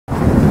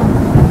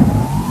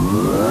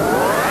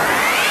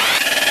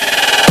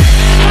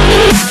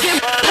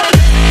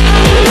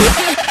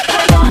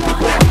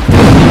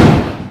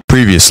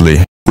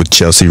Previously with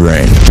Chelsea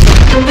Rain.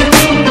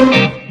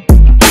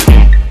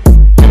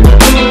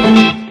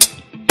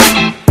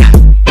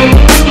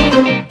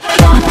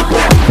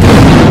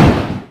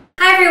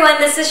 Hi everyone,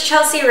 this is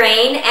Chelsea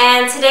Rain,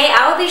 and today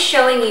I will be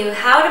showing you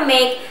how to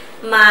make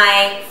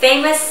my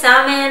famous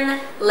salmon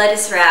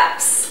lettuce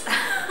wraps.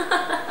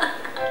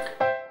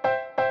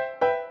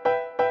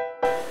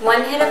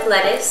 1 head of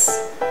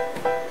lettuce,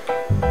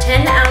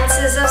 10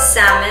 ounces of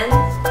salmon,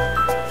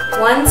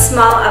 1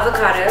 small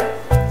avocado,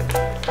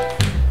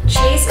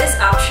 cheese is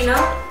optional,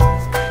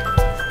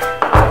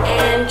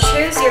 and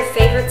choose your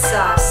favorite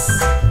sauce.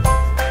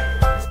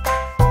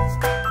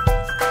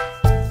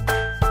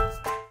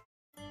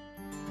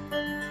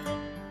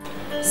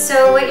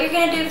 So what you're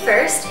going to do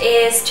first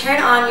is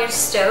turn on your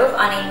stove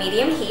on a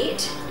medium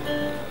heat.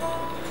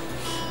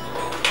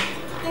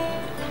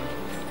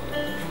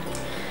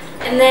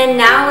 And then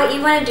now what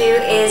you want to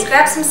do is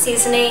grab some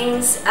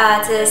seasonings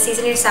to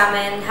season your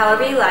salmon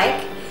however you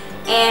like.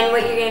 And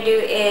what you're going to do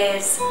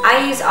is,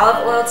 I use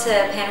olive oil to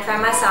pan fry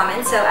my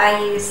salmon, so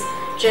I use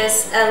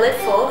just a lid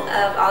full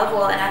of olive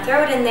oil and I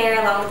throw it in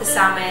there along with the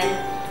salmon.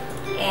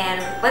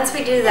 And once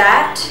we do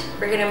that,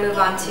 we're going to move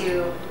on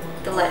to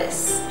the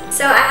lettuce.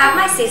 So I have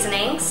my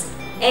seasonings,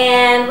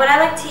 and what I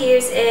like to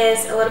use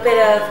is a little bit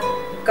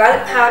of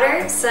garlic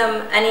powder,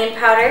 some onion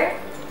powder,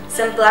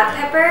 some black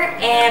pepper,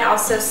 and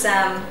also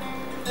some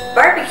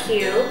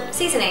barbecue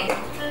seasoning.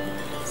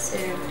 So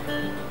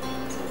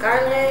some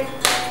garlic,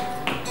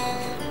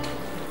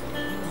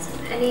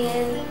 some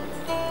onion,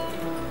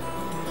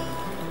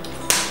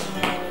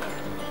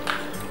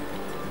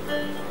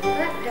 and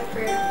black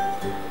pepper,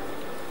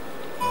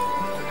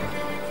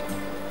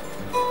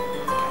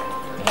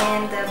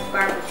 and the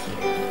barbecue.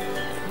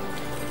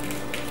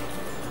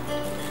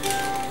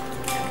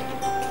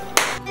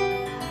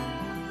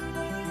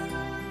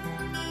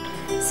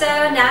 So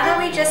now that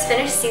we just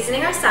finished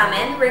seasoning our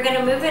salmon, we're going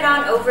to move it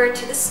on over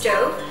to the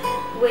stove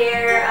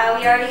where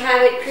we already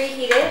have it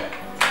preheated.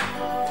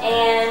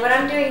 And what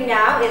I'm doing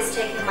now is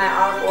taking my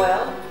olive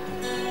oil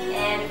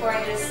and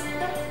pouring just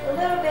a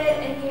little bit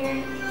in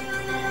here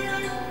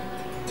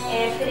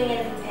and putting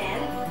it in the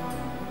pan.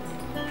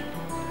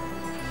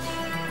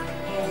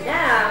 And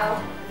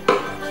now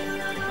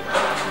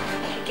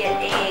you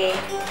get a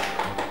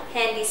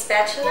handy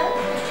spatula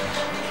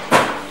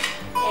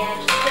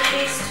and just put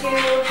these 2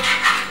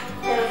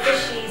 little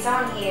fishies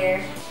on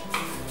here.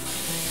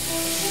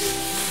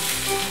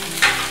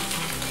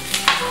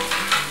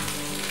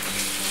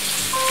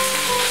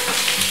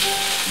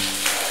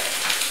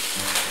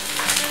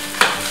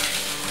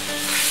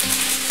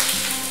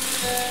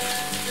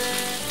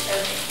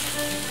 Okay.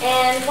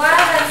 And while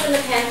that's in the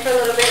pan for a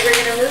little bit, we're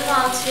going to move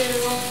on to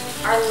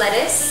our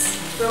lettuce,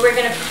 where we're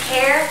going to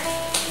prepare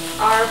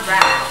our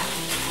wrap.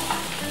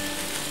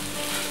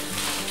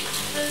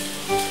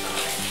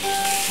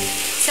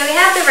 So we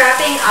have the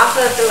wrapping off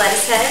of the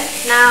lettuce head.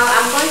 Now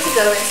I'm going to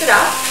go rinse it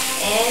off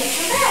and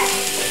come back.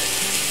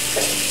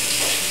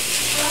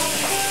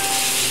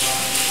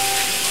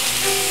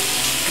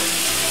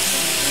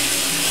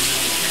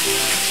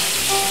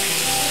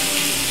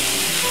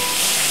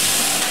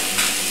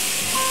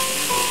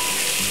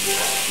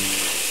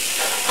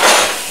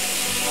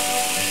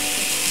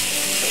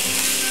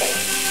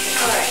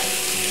 Alright.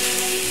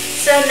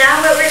 So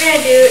now what we're going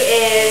to do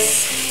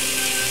is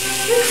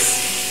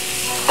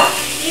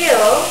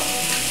peel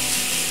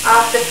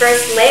off the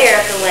first layer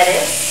of the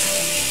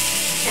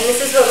lettuce, and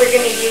this is what we're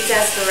going to use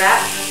as the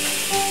wrap.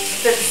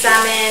 Put the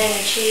salmon and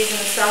the cheese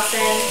and the sauce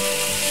in.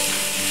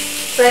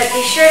 But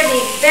be sure to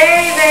be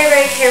very, very,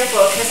 very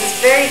careful because it's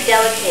very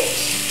delicate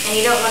and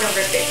you don't want to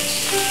rip it.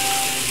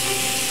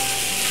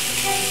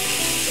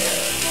 So,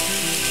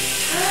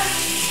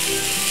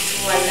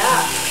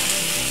 voila!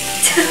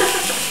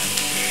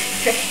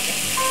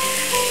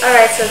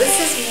 Alright, so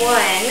this is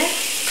one,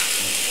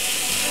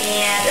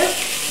 and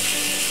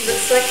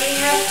looks like we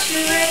have 2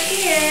 right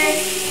here,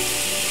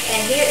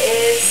 and here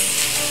is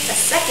a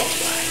second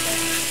one.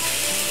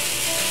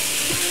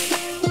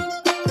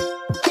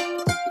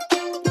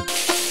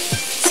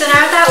 So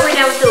now that we're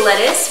done with the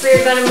lettuce,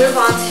 we're going to move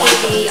on to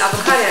the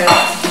avocado.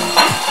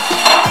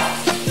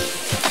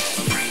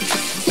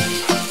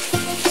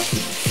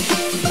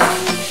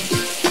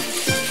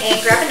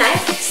 And grab a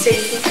knife so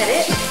you can cut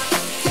it.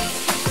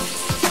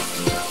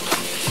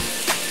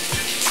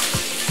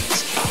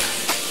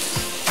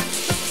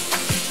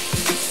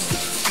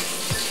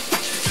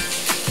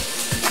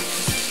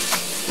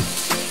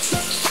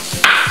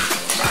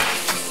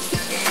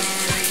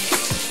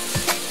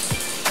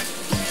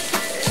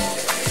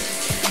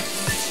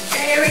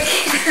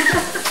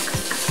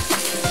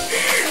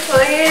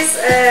 Well, here's,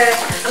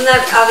 I'm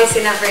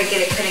obviously not very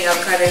good at cutting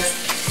avocados.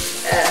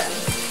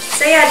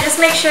 So yeah, just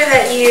make sure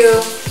that you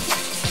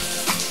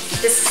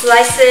just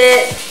slice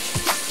it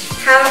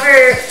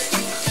however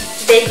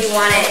big you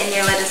want it in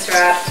your lettuce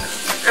wrap.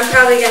 I'm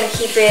probably going to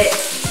keep it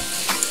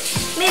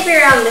maybe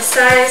around this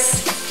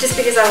size just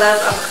because I love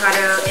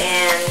avocado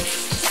and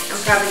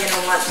I'm probably going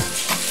to want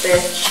the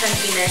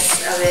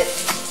chunkiness of it.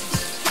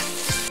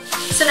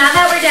 So now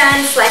that we're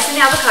done slicing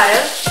the avocado,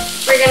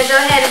 we're going to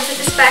go ahead and put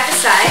this back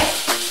aside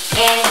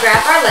and grab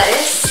our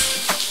lettuce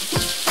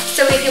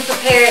so we can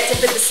prepare it to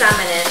put the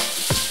salmon in.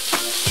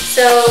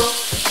 So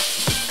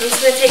I'm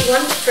just going to take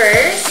one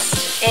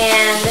first,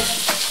 and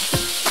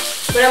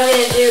what I'm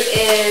going to do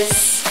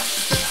is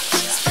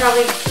just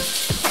probably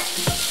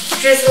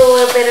drizzle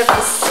a little bit of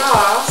the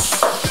sauce.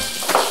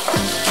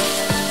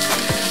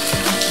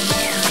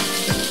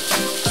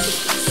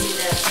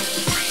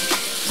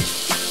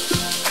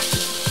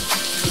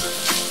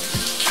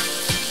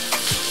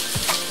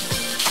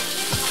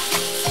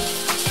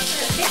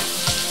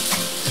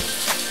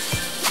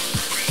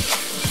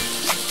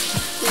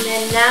 And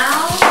then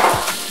now,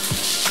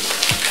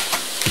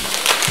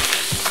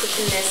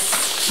 putting this,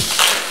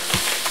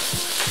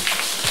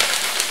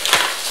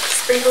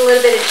 sprinkle a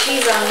little bit of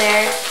cheese on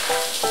there.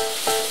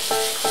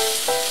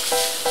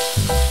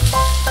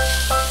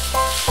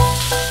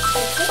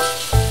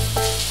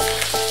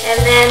 And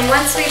then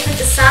once we put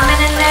the salmon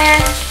in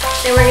there,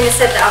 then we're going to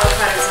set the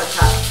avocados on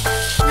top.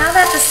 Now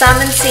that the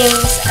salmon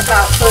seems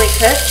about fully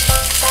cooked,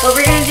 what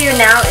we're going to do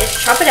now is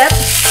chop it up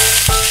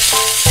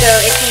so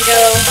it can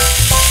go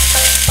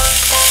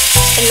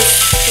in this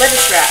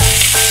lettuce wrap.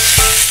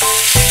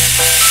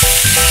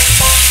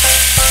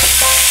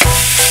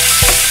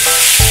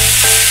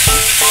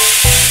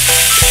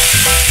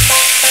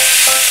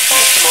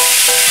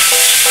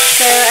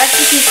 So as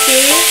you can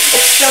see,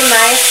 it's still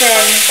nice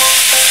and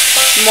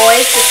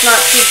moist, it's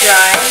not too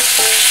dry.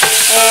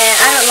 And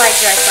I don't like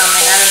dry salmon,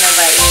 I don't know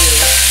about you.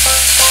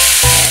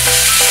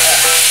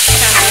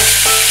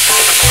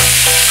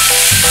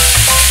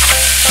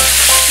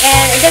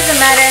 And it doesn't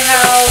matter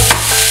how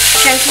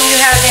chunky you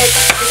have it,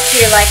 just to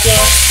your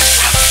liking.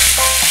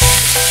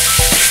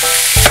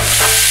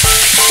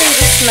 See,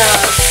 this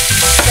smells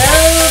so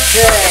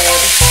good.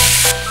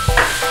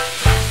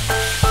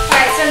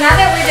 Alright, so now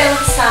that we're done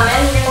with the salmon,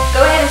 we're going to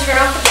go ahead and turn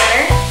off the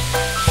burner.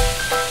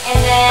 And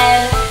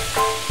then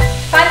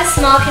find a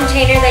small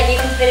container that you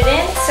can put it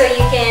in so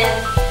you can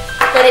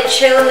let it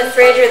chill in the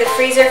fridge or the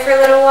freezer for a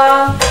little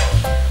while.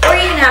 Or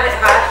you can have it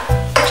hot,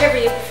 whichever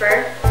you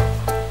prefer.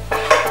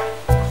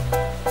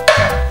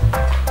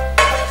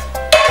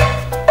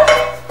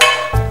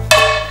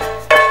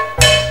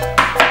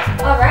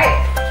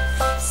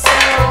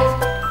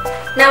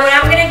 Now what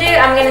I'm going to do,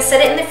 I'm going to set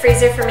it in the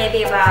freezer for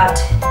maybe about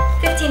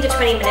 15 to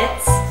 20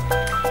 minutes.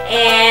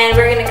 And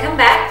we're going to come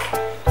back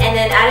and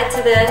then add it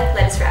to the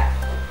lettuce wrap.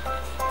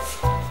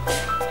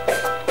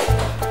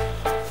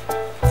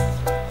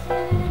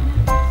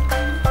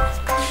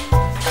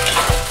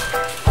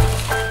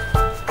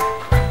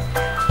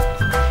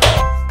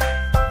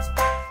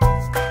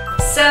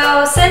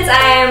 So since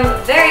I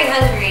am very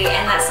hungry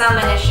and that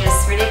salmon is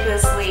just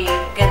ridiculously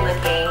good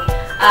looking,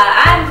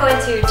 I'm going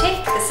to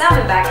take the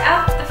salmon back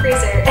out the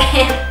freezer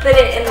and put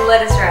it in the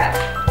lettuce wrap.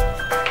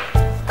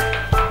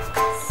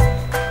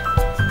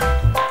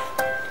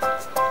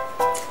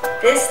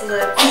 This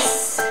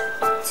looks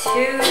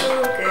too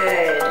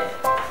good.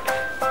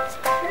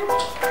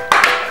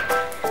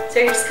 So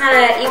you just kind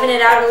of even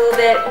it out a little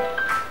bit,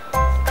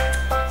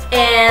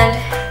 and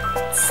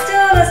it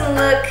still doesn't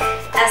look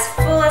as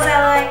full as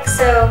I like,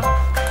 so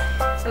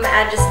I'm going to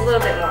add just a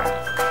little bit more.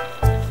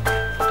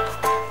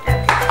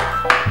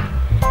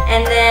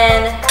 And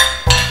then,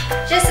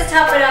 just to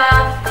top it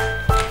off,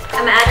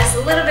 I'm going to add just a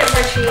little bit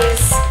more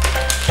cheese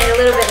and a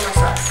little bit more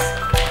sauce.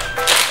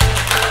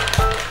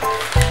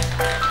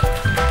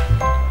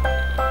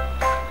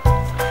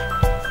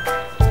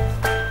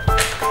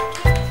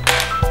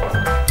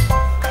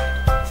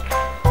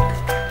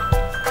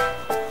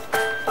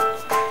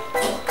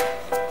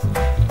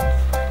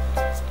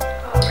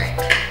 Alright.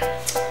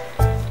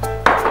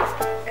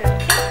 Okay.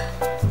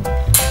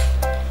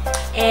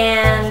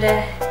 And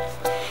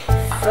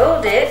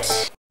fold it.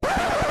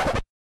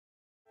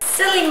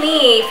 Silly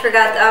me,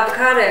 forgot the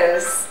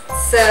avocados.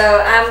 So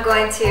I'm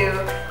going to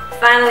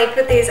finally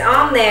put these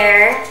on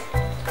there.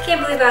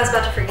 Can't believe I was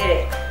about to forget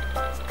it.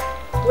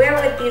 Where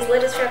would these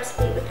lettuce wraps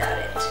be without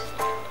it?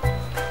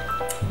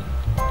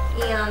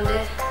 And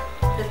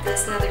put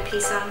this another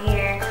piece on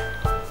here.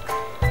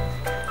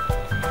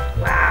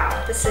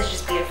 Wow, this is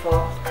just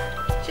beautiful.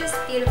 Just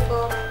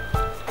beautiful.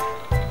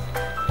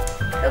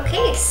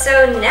 Okay,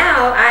 so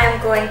now I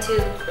am going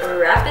to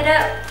wrap it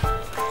up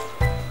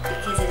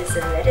because it is a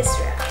lettuce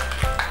wrap.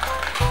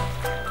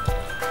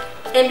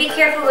 And be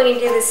careful when you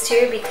do this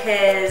too,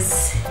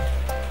 because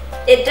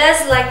it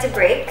does like to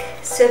break,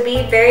 so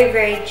be very,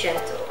 very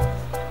gentle.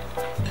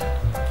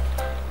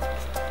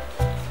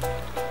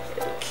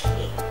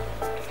 Okay.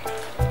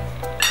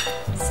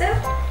 So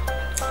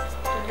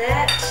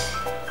that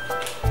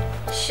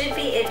should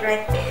be it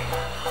right there.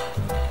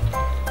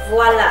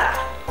 Voila!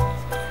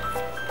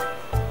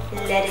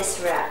 Lettuce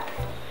wrap.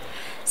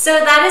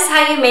 So that is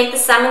how you make the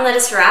salmon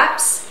lettuce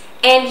wraps.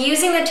 And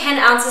using the 10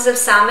 ounces of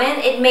salmon,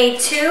 it made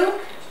 2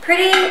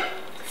 pretty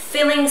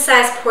filling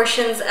sized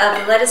portions of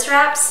the lettuce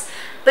wraps.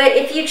 But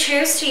if you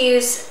choose to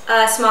use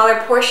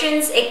smaller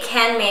portions, it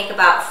can make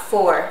about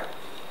 4.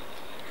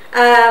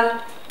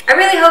 I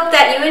really hope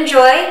that you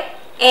enjoy,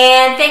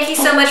 And thank you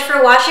so much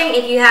for watching.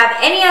 If you have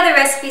any other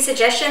recipe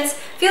suggestions,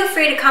 feel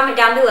free to comment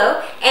down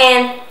below.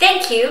 And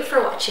thank you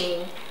for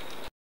watching.